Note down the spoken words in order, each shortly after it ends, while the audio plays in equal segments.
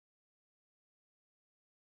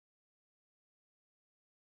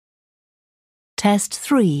Test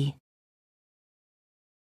 3.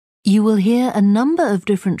 You will hear a number of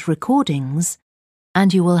different recordings,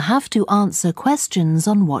 and you will have to answer questions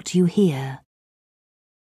on what you hear.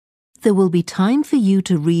 There will be time for you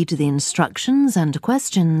to read the instructions and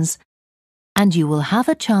questions, and you will have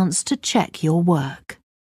a chance to check your work.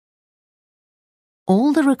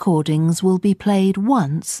 All the recordings will be played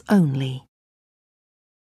once only.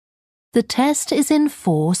 The test is in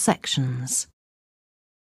 4 sections.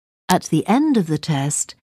 At the end of the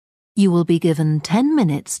test, you will be given 10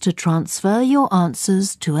 minutes to transfer your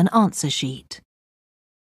answers to an answer sheet.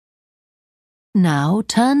 Now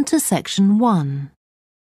turn to Section 1.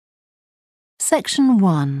 Section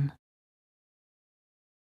 1.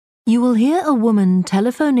 You will hear a woman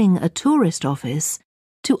telephoning a tourist office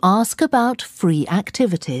to ask about free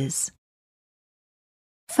activities.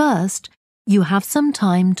 First, you have some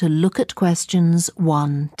time to look at questions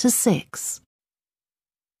 1 to 6.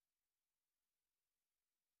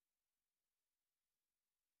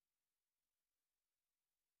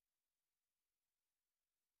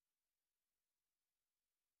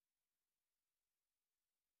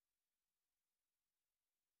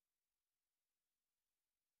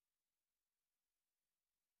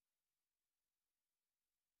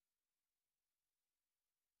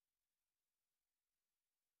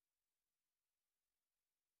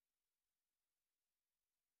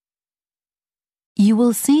 You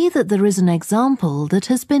will see that there is an example that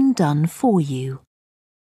has been done for you.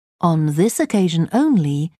 On this occasion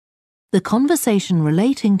only, the conversation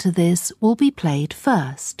relating to this will be played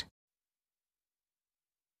first.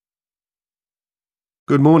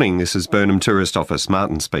 Good morning, this is Burnham Tourist Office,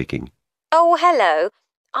 Martin speaking. Oh, hello.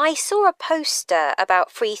 I saw a poster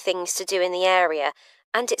about free things to do in the area,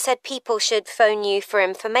 and it said people should phone you for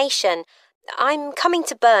information. I'm coming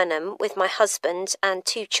to Burnham with my husband and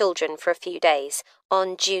 2 children for a few days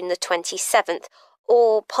on June the 27th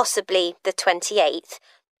or possibly the 28th,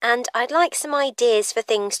 and I'd like some ideas for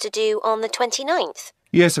things to do on the 29th.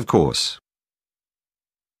 Yes, of course.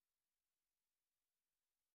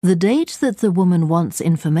 The date that the woman wants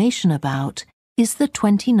information about is the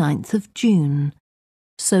 29th of June,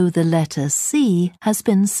 so the letter C has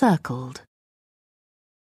been circled.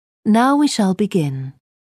 Now we shall begin.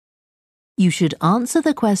 You should answer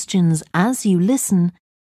the questions as you listen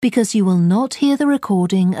because you will not hear the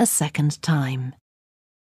recording a second time.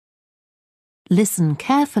 Listen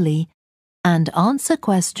carefully and answer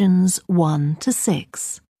questions 1 to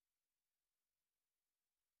 6.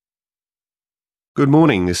 Good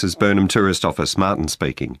morning, this is Burnham Tourist Office, Martin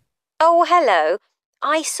speaking. Oh, hello.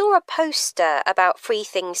 I saw a poster about free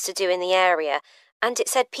things to do in the area, and it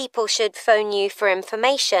said people should phone you for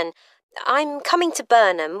information. I'm coming to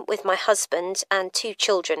Burnham with my husband and 2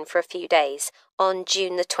 children for a few days on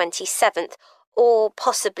June the 27th or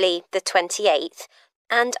possibly the 28th,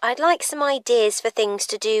 and I'd like some ideas for things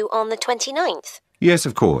to do on the 29th. Yes,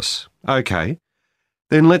 of course. OK.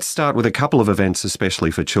 Then let's start with a couple of events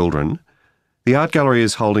especially for children. The art gallery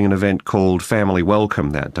is holding an event called Family Welcome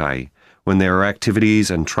that day, when there are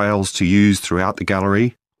activities and trails to use throughout the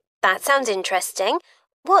gallery. That sounds interesting.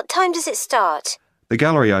 What time does it start? The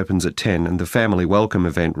gallery opens at 10 and the Family Welcome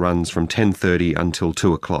event runs from 10:30 until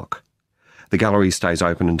 2 o'clock. The gallery stays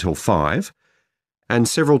open until 5, and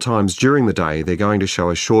several times during the day they're going to show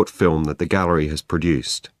a short film that the gallery has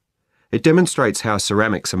produced. It demonstrates how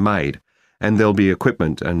ceramics are made, and there'll be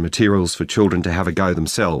equipment and materials for children to have a go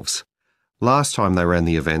themselves. Last time they ran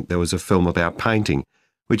the event there was a film about painting,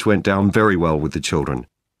 which went down very well with the children,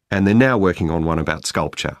 and they're now working on one about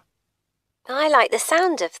sculpture. I like the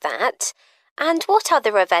sound of that. And what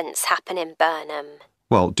other events happen in Burnham?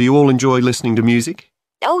 Well, do you all enjoy listening to music?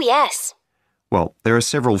 Oh, yes. Well, there are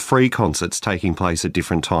several free concerts taking place at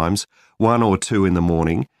different times, 1 or 2 in the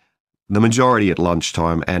morning, the majority at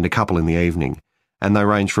lunchtime and a couple in the evening, and they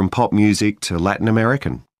range from pop music to Latin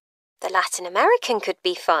American. The Latin American could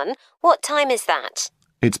be fun. What time is that?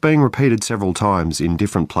 It's being repeated several times in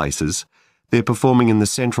different places. They're performing in the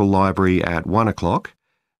Central Library at 1 o'clock,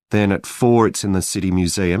 then at 4 it's in the City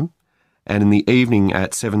Museum, and in the evening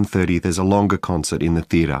at 7:30 there's a longer concert in the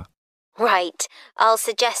theatre. Right. I'll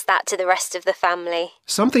suggest that to the rest of the family.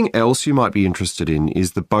 Something else you might be interested in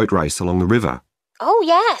is the boat race along the river. Oh,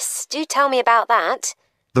 yes. Do tell me about that.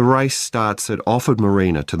 The race starts at Offord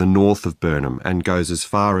Marina to the north of Burnham and goes as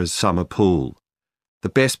far as Summer Pool.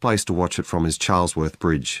 The best place to watch it from is Charlesworth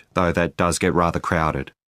Bridge, though that does get rather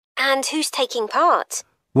crowded. And who's taking part?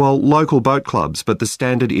 Well, local boat clubs, but the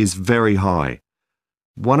standard is very high.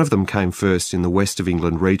 One of them came first in the West of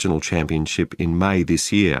England Regional Championship in May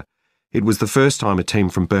this year. It was the first time a team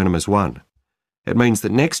from Burnham has won. It means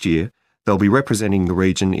that next year They'll be representing the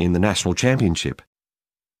region in the National Championship.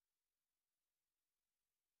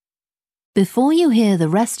 Before you hear the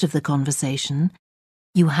rest of the conversation,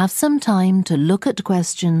 you have some time to look at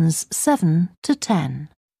questions 7 to 10.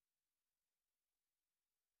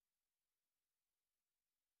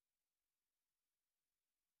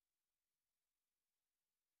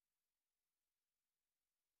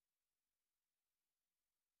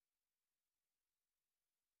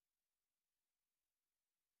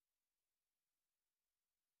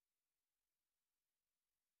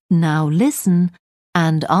 Now listen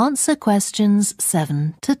and answer questions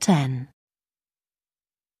 7 to 10.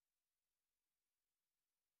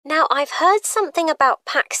 Now, I've heard something about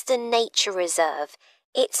Paxton Nature Reserve.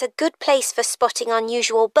 It's a good place for spotting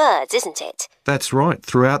unusual birds, isn't it? That's right,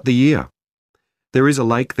 throughout the year. There is a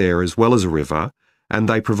lake there as well as a river, and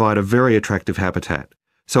they provide a very attractive habitat.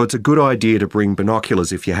 So it's a good idea to bring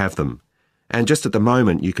binoculars if you have them. And just at the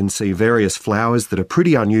moment, you can see various flowers that are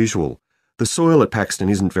pretty unusual. The soil at Paxton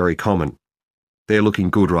isn't very common. They're looking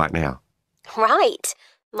good right now. Right.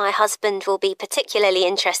 My husband will be particularly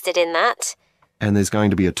interested in that. And there's going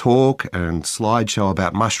to be a talk and slideshow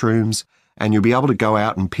about mushrooms, and you'll be able to go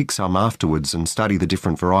out and pick some afterwards and study the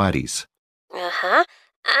different varieties. Uh-huh.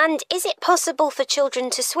 And is it possible for children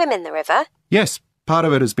to swim in the river? Yes, part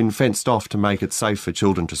of it has been fenced off to make it safe for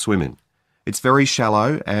children to swim in. It's very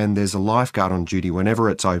shallow, and there's a lifeguard on duty whenever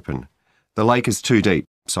it's open. The lake is too deep,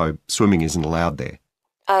 so swimming isn't allowed there.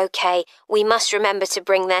 OK, we must remember to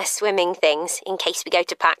bring their swimming things in case we go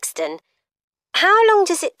to Paxton. How long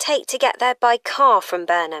does it take to get there by car from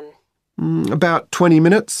Burnham? About 20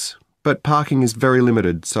 minutes, but parking is very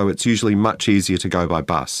limited, so it's usually much easier to go by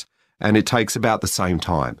bus, and it takes about the same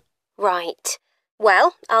time. Right.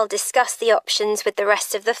 Well, I'll discuss the options with the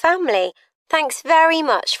rest of the family. Thanks very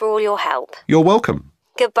much for all your help. You're welcome.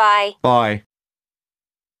 Goodbye. Bye.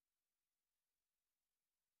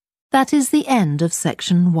 That is the end of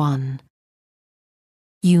section 1.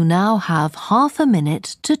 You now have half a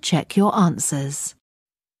minute to check your answers.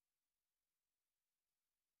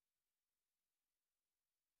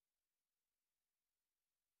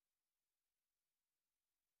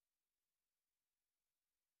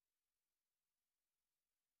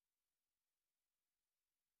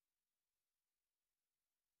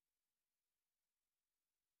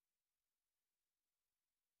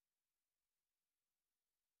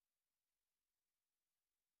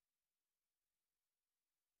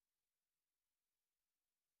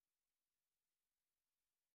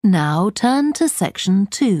 Now turn to section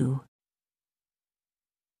 2.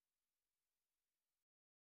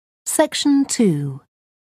 Section 2.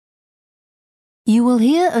 You will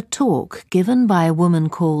hear a talk given by a woman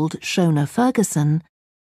called Shona Ferguson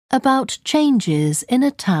about changes in a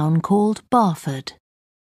town called Barford.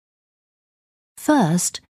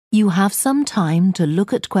 First, you have some time to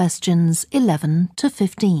look at questions 11 to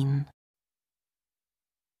 15.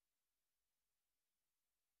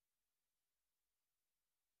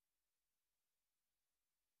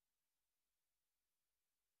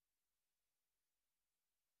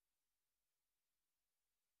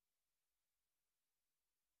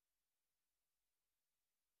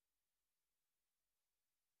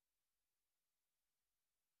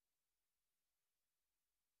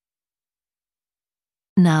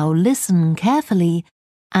 Now listen carefully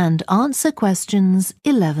and answer questions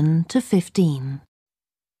 11 to 15.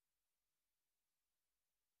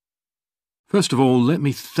 First of all, let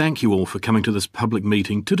me thank you all for coming to this public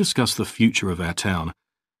meeting to discuss the future of our town.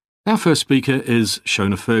 Our first speaker is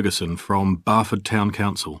Shona Ferguson from Barford Town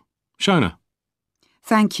Council. Shona.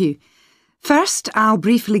 Thank you. First, I'll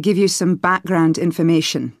briefly give you some background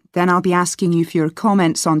information. Then I'll be asking you for your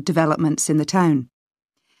comments on developments in the town.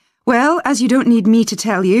 Well, as you don't need me to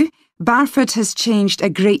tell you, Barford has changed a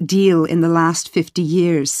great deal in the last 50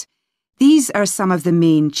 years. These are some of the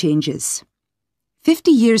main changes.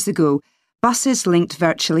 50 years ago, buses linked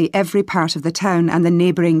virtually every part of the town and the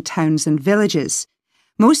neighbouring towns and villages.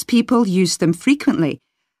 Most people used them frequently,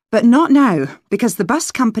 but not now, because the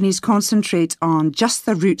bus companies concentrate on just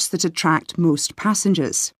the routes that attract most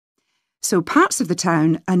passengers. So parts of the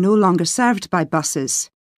town are no longer served by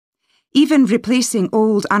buses. Even replacing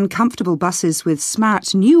old, uncomfortable buses with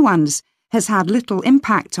smart new ones has had little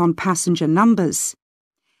impact on passenger numbers.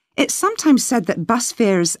 It's sometimes said that bus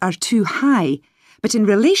fares are too high, but in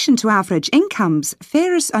relation to average incomes,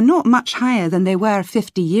 fares are not much higher than they were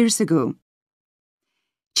 50 years ago.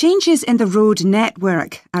 Changes in the road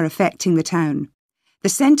network are affecting the town. The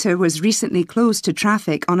centre was recently closed to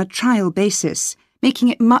traffic on a trial basis, making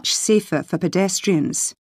it much safer for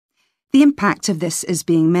pedestrians. The impact of this is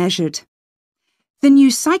being measured. The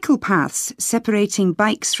new cycle paths separating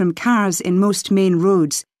bikes from cars in most main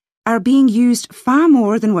roads are being used far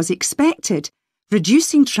more than was expected,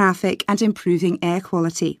 reducing traffic and improving air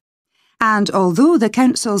quality. And although the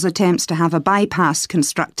council's attempts to have a bypass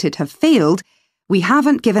constructed have failed, we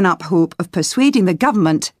haven't given up hope of persuading the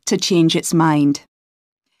government to change its mind.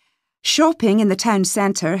 Shopping in the town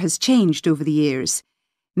centre has changed over the years.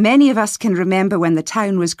 Many of us can remember when the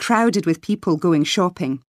town was crowded with people going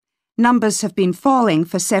shopping. Numbers have been falling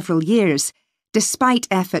for several years, despite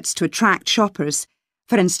efforts to attract shoppers,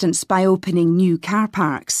 for instance by opening new car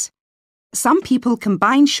parks. Some people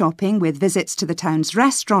combine shopping with visits to the town's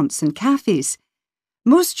restaurants and cafes.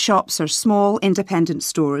 Most shops are small independent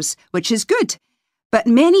stores, which is good, but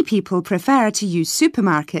many people prefer to use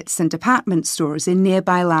supermarkets and department stores in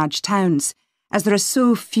nearby large towns, as there are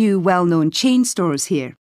so few well-known chain stores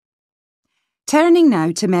here. Turning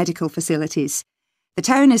now to medical facilities. The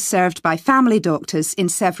town is served by family doctors in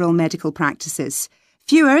several medical practices,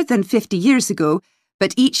 fewer than 50 years ago,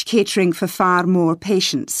 but each catering for far more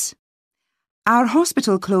patients. Our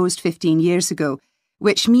hospital closed 15 years ago,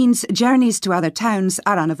 which means journeys to other towns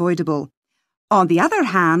are unavoidable. On the other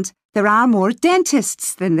hand, there are more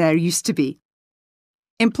dentists than there used to be.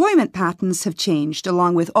 Employment patterns have changed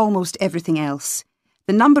along with almost everything else.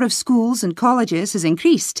 The number of schools and colleges has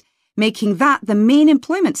increased, making that the main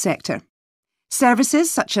employment sector. Services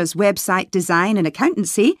such as website design and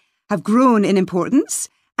accountancy have grown in importance,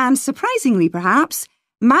 and surprisingly perhaps,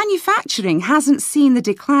 manufacturing hasn't seen the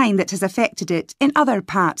decline that has affected it in other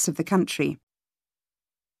parts of the country.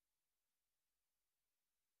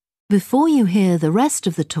 Before you hear the rest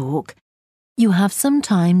of the talk, you have some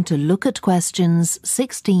time to look at questions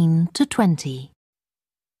 16 to 20.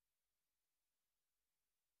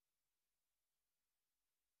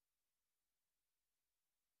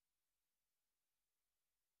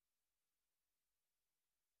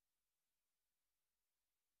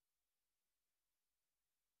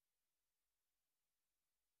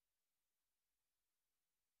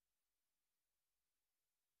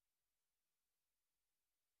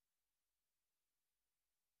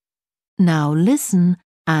 Now listen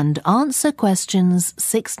and answer questions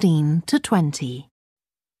 16 to 20.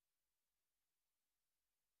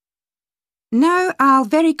 Now I'll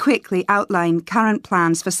very quickly outline current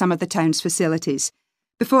plans for some of the town's facilities,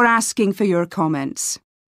 before asking for your comments.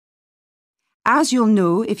 As you'll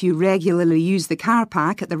know if you regularly use the car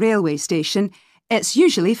park at the railway station, it's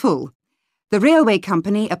usually full. The railway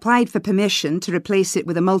company applied for permission to replace it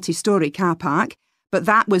with a multi-storey car park, but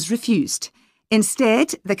that was refused.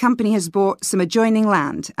 Instead, the company has bought some adjoining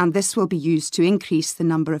land, and this will be used to increase the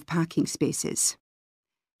number of parking spaces.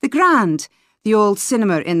 The Grand, the old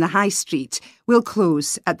cinema in the High Street, will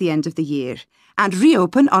close at the end of the year and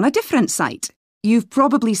reopen on a different site. You've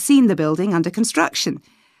probably seen the building under construction.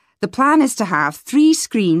 The plan is to have 3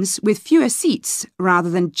 screens with fewer seats rather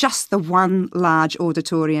than just the one large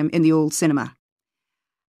auditorium in the old cinema.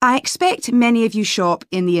 I expect many of you shop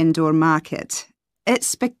in the indoor market.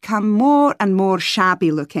 It's become more and more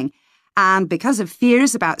shabby looking, and because of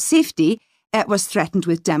fears about safety, it was threatened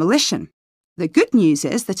with demolition. The good news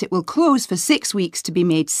is that it will close for 6 weeks to be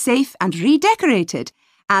made safe and redecorated,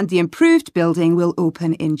 and the improved building will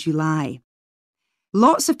open in July.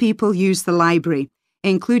 Lots of people use the library,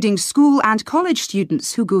 including school and college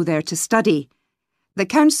students who go there to study. The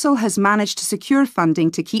council has managed to secure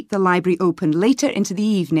funding to keep the library open later into the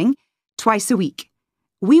evening, twice a week.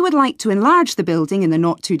 We would like to enlarge the building in the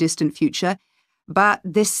not-too-distant future, but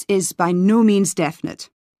this is by no means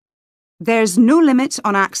definite. There's no limit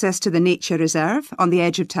on access to the nature reserve on the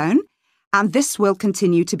edge of town, and this will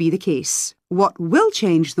continue to be the case. What will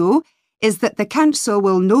change, though, is that the council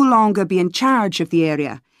will no longer be in charge of the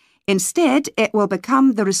area. Instead, it will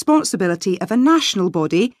become the responsibility of a national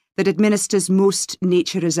body that administers most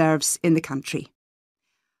nature reserves in the country.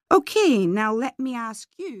 OK, now let me ask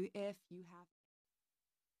you if you have...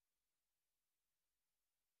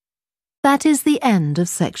 That is the end of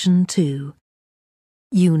section 2.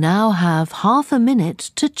 You now have half a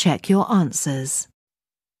minute to check your answers.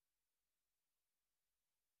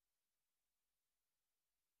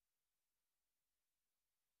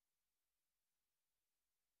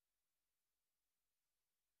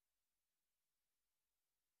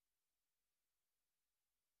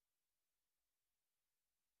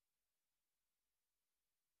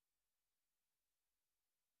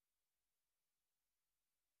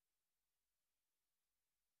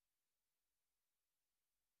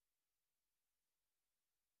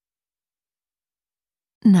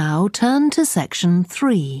 Now turn to section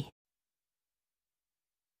 3.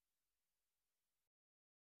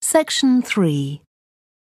 Section 3.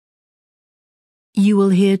 You will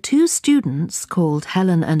hear two students called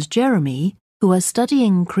Helen and Jeremy, who are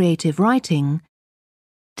studying creative writing,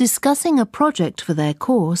 discussing a project for their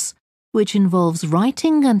course which involves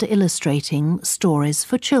writing and illustrating stories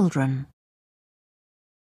for children.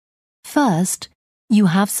 First, you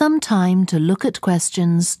have some time to look at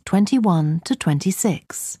questions 21 to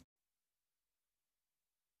 26.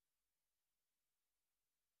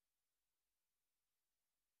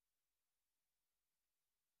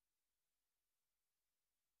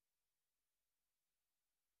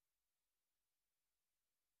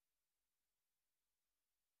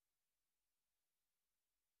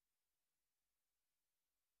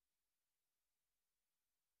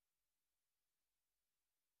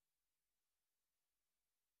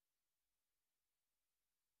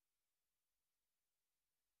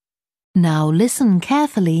 Now listen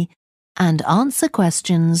carefully and answer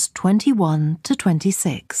questions 21 to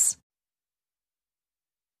 26.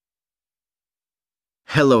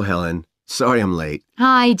 Hello, Helen. Sorry I'm late.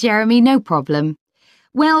 Hi, Jeremy, no problem.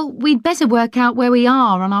 Well, we'd better work out where we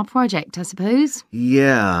are on our project, I suppose.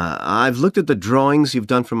 Yeah, I've looked at the drawings you've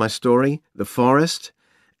done for my story, The Forest,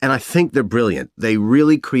 and I think they're brilliant. They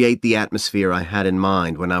really create the atmosphere I had in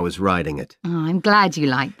mind when I was writing it. Oh, I'm glad you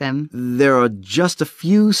like them. There are just a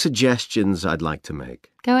few suggestions I'd like to make.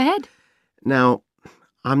 Go ahead. Now,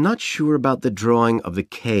 I'm not sure about the drawing of the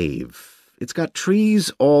cave. It's got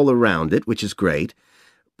trees all around it, which is great,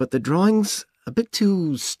 but the drawing's a bit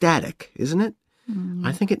too static, isn't it?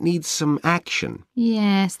 I think it needs some action.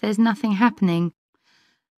 Yes, there's nothing happening.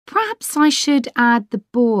 Perhaps I should add the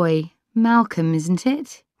boy, Malcolm, isn't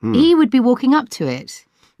it? He would be walking up to it.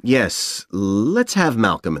 Yes, let's have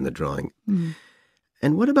Malcolm in the drawing.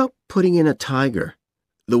 And what about putting in a tiger?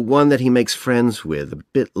 The one that he makes friends with a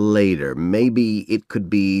bit later. Maybe it could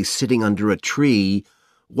be sitting under a tree,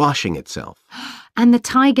 washing itself. And the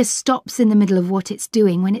tiger stops in the middle of what it's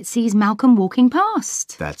doing when it sees Malcolm walking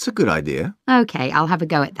past. That's a good idea. OK, I'll have a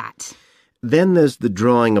go at that. Then there's the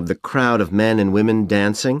drawing of the crowd of men and women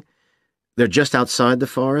dancing. They're just outside the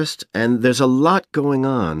forest, and there's a lot going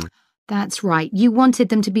on. That's right. You wanted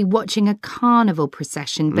them to be watching a carnival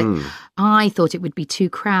procession, but I thought it would be too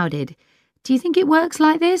crowded. Do you think it works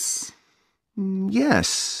like this?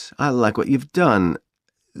 Yes, I like what you've done.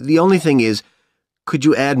 The only thing is, could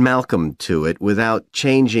you add Malcolm to it without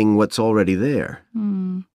changing what's already there?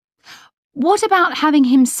 What about having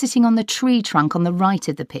him sitting on the tree trunk on the right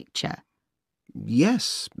of the picture?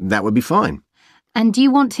 Yes, that would be fine. And do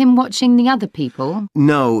you want him watching the other people?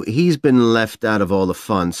 No, he's been left out of all the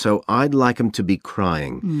fun, so I'd like him to be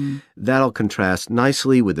crying. That'll contrast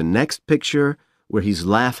nicely with the next picture where he's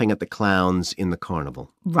laughing at the clowns in the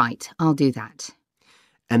carnival. Right, I'll do that.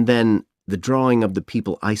 And then the drawing of the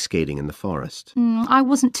people ice skating in the forest. I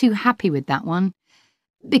wasn't too happy with that one.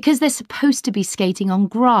 Because they're supposed to be skating on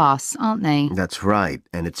grass, aren't they? That's right,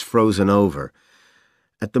 and it's frozen over.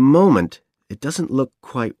 At the moment, it doesn't look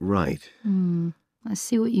quite right. I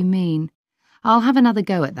see what you mean. I'll have another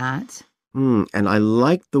go at that. And I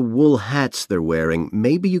like the wool hats they're wearing.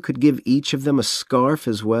 Maybe you could give each of them a scarf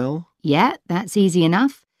as well? Yeah, that's easy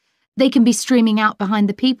enough. They can be streaming out behind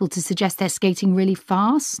the people to suggest they're skating really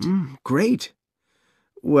fast. Great.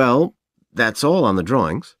 Well, that's all on the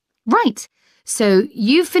drawings. Right. So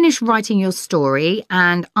you finish writing your story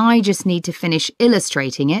and I just need to finish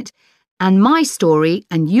illustrating it, and my story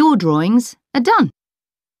and your drawings are done.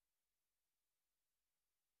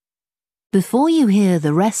 Before you hear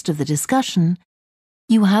the rest of the discussion,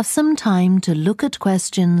 you have some time to look at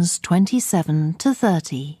questions 27 to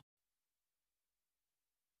 30.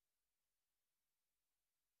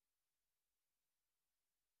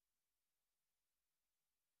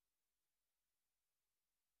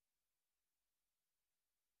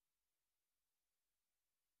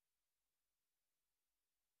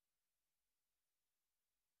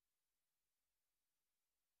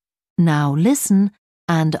 Now listen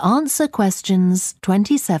and answer questions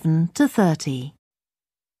 27 to 30.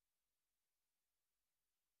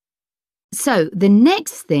 So the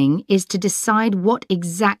next thing is to decide what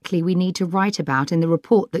exactly we need to write about in the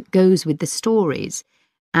report that goes with the stories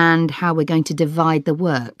and how we're going to divide the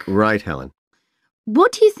work. Right, Helen.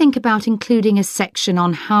 What do you think about including a section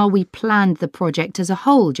on how we planned the project as a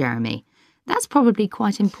whole, Jeremy? That's probably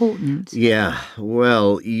quite important. Yeah,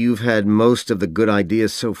 well, you've had most of the good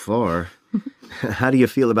ideas so far. How do you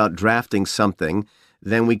feel about drafting something?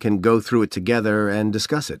 Then we can go through it together and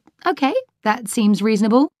discuss it. OK, that seems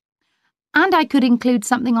reasonable. And I could include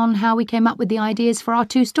something on how we came up with the ideas for our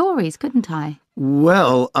two stories, couldn't I?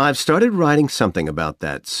 Well, I've started writing something about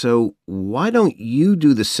that, so why don't you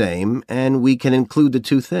do the same and we can include the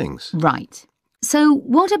two things? Right. So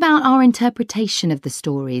what about our interpretation of the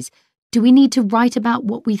stories? Do we need to write about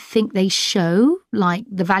what we think they show, like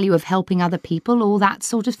the value of helping other people or that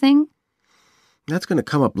sort of thing? That's going to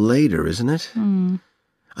come up later, isn't it?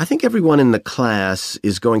 I think everyone in the class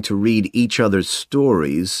is going to read each other's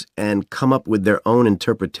stories and come up with their own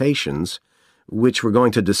interpretations, which we're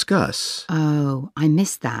going to discuss. Oh, I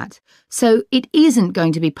missed that. So it isn't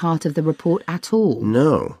going to be part of the report at all?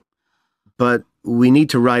 No. But we need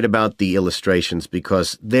to write about the illustrations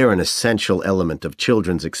because they're an essential element of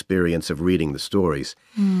children's experience of reading the stories.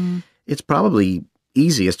 It's probably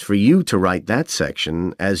easiest for you to write that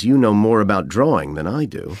section, as you know more about drawing than I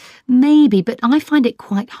do. Maybe, but I find it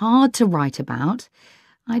quite hard to write about.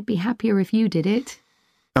 I'd be happier if you did it.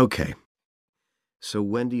 Okay. So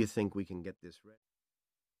when do you think we can get this ready?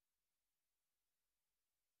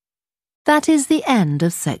 That is the end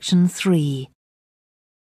of section 3.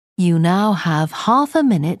 You now have half a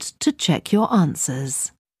minute to check your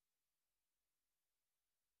answers.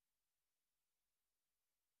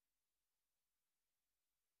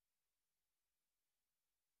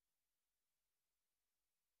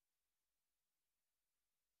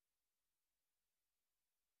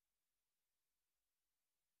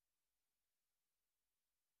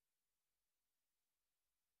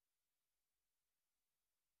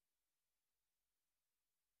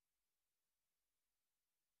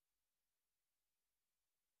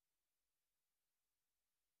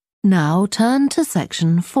 Now turn to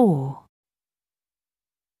section 4.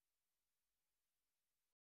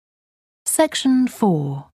 Section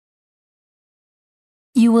 4.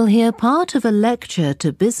 You will hear part of a lecture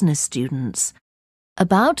to business students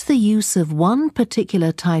about the use of one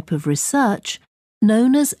particular type of research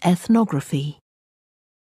known as ethnography.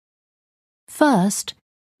 First,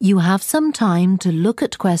 you have some time to look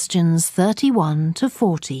at questions 31 to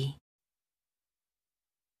 40.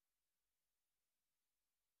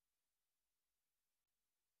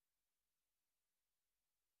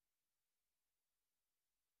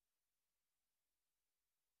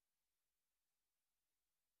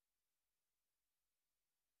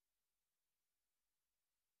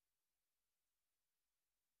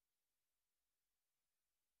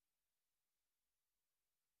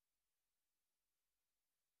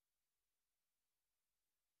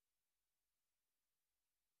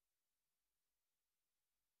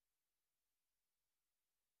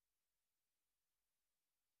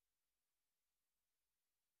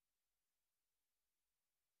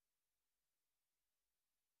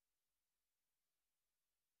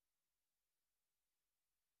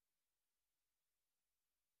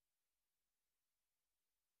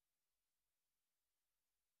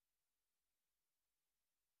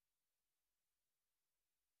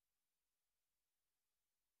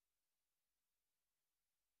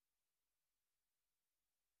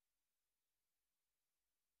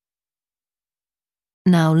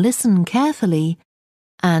 Now listen carefully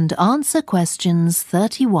and answer questions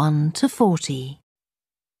 31 to 40.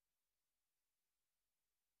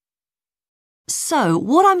 So,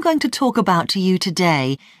 what I'm going to talk about to you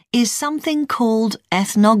today is something called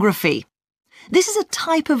ethnography. This is a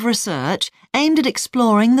type of research aimed at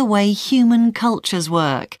exploring the way human cultures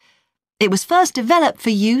work. It was first developed for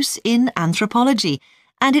use in anthropology,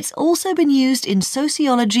 and it's also been used in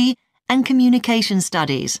sociology and communication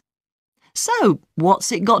studies. So,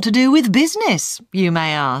 what's it got to do with business, you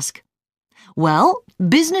may ask? Well,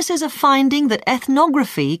 businesses are finding that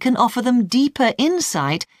ethnography can offer them deeper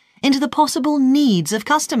insight into the possible needs of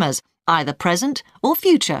customers, either present or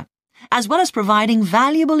future, as well as providing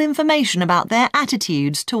valuable information about their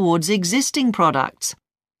attitudes towards existing products.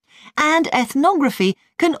 And ethnography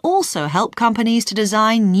can also help companies to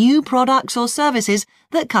design new products or services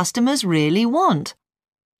that customers really want.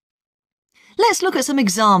 Let's look at some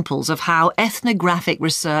examples of how ethnographic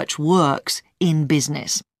research works in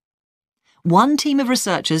business. One team of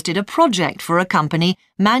researchers did a project for a company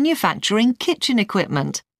manufacturing kitchen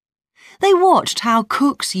equipment. They watched how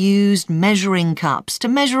cooks used measuring cups to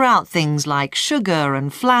measure out things like sugar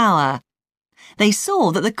and flour. They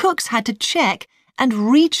saw that the cooks had to check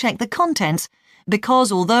and recheck the contents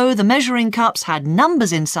because although the measuring cups had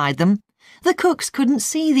numbers inside them, the cooks couldn't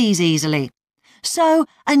see these easily. So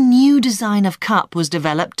a new design of cup was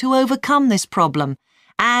developed to overcome this problem,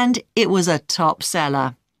 and it was a top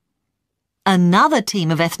seller. Another team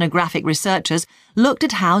of ethnographic researchers looked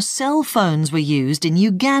at how cell phones were used in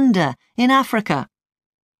Uganda, in Africa.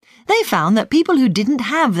 They found that people who didn't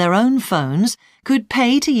have their own phones could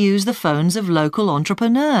pay to use the phones of local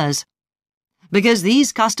entrepreneurs. Because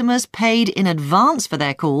these customers paid in advance for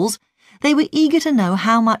their calls, they were eager to know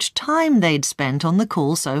how much time they'd spent on the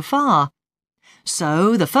call so far.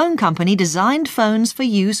 So the phone company designed phones for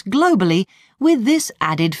use globally with this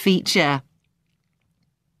added feature.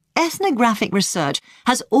 Ethnographic research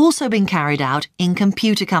has also been carried out in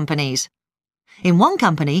computer companies. In one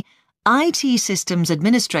company, IT systems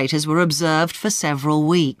administrators were observed for several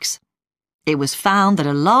weeks. It was found that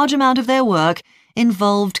a large amount of their work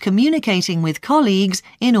involved communicating with colleagues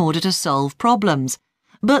in order to solve problems,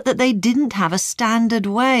 but that they didn't have a standard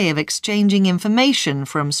way of exchanging information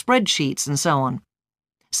from spreadsheets and so on.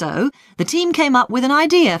 So, the team came up with an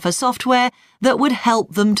idea for software that would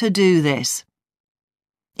help them to do this.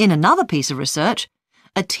 In another piece of research,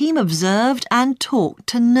 a team observed and talked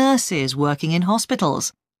to nurses working in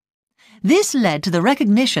hospitals. This led to the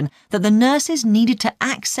recognition that the nurses needed to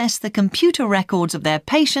access the computer records of their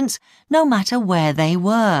patients no matter where they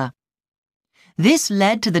were. This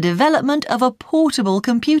led to the development of a portable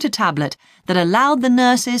computer tablet that allowed the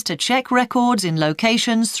nurses to check records in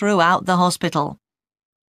locations throughout the hospital.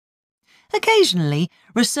 Occasionally,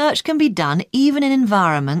 research can be done even in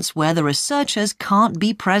environments where the researchers can't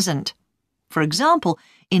be present. For example,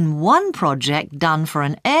 in one project done for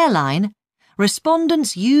an airline,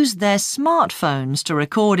 respondents used their smartphones to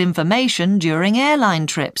record information during airline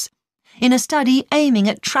trips, in a study aiming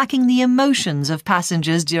at tracking the emotions of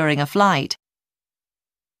passengers during a flight.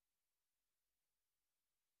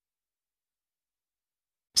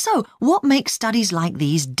 So, what makes studies like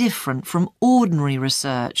these different from ordinary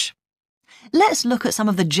research? Let's look at some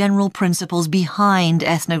of the general principles behind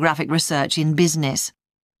ethnographic research in business.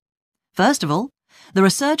 First of all, the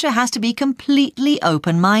researcher has to be completely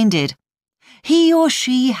open-minded. He or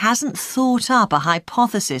she hasn't thought up a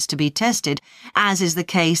hypothesis to be tested, as is the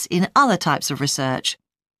case in other types of research.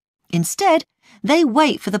 Instead, they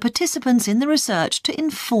wait for the participants in the research to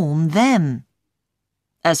inform them.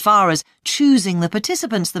 As far as choosing the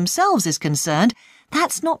participants themselves is concerned,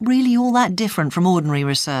 that's not really all that different from ordinary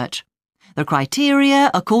research. The criteria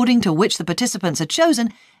according to which the participants are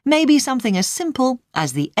chosen may be something as simple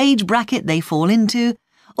as the age bracket they fall into,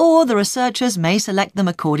 or the researchers may select them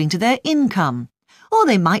according to their income, or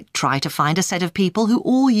they might try to find a set of people who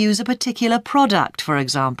all use a particular product, for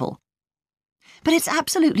example. But it's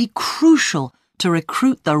absolutely crucial to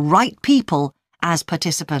recruit the right people as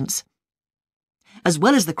participants. As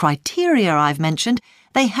well as the criteria I've mentioned,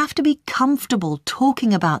 they have to be comfortable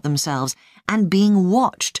talking about themselves and being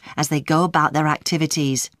watched as they go about their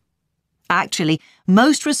activities. Actually,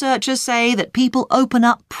 most researchers say that people open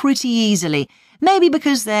up pretty easily, maybe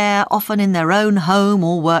because they're often in their own home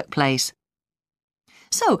or workplace.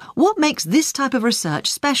 So, what makes this type of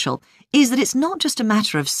research special is that it's not just a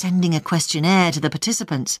matter of sending a questionnaire to the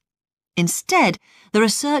participants. Instead, the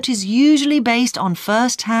research is usually based on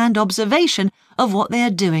first-hand observation of what they are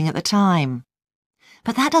doing at the time.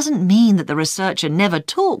 But that doesn't mean that the researcher never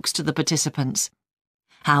talks to the participants.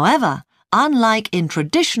 However, unlike in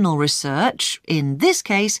traditional research, in this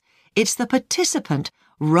case, it's the participant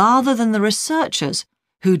rather than the researchers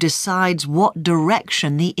who decides what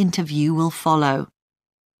direction the interview will follow.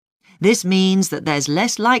 This means that there's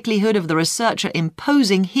less likelihood of the researcher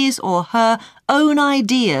imposing his or her own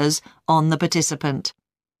ideas on the participant.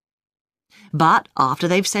 But after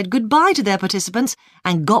they've said goodbye to their participants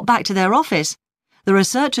and got back to their office, the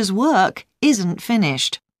researcher's work isn't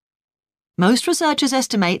finished. Most researchers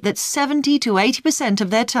estimate that 70 to 80% of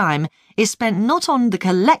their time is spent not on the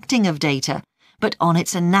collecting of data, but on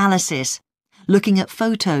its analysis, looking at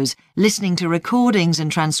photos, listening to recordings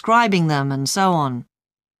and transcribing them, and so on.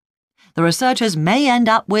 The researchers may end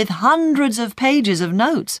up with hundreds of pages of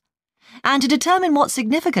notes. And to determine what's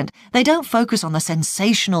significant, they don't focus on the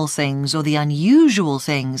sensational things or the unusual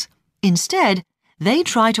things. Instead, they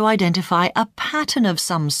try to identify a pattern of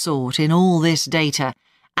some sort in all this data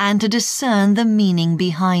and to discern the meaning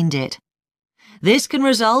behind it. This can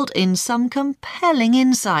result in some compelling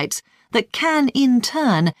insights that can, in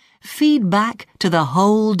turn, feed back to the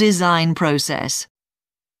whole design process.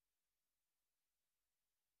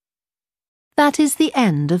 That is the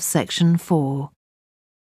end of section 4.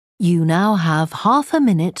 You now have half a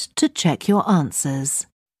minute to check your answers.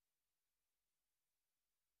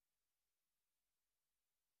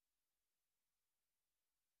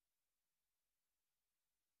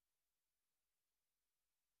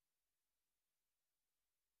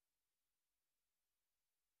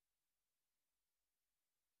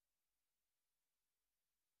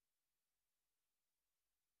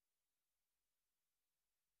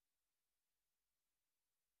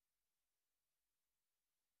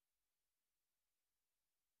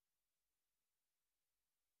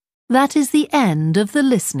 That is the end of the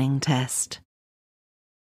listening test.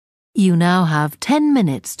 You now have 10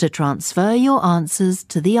 minutes to transfer your answers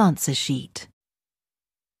to the answer sheet.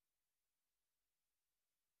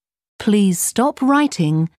 Please stop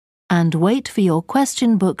writing and wait for your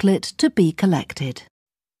question booklet to be collected.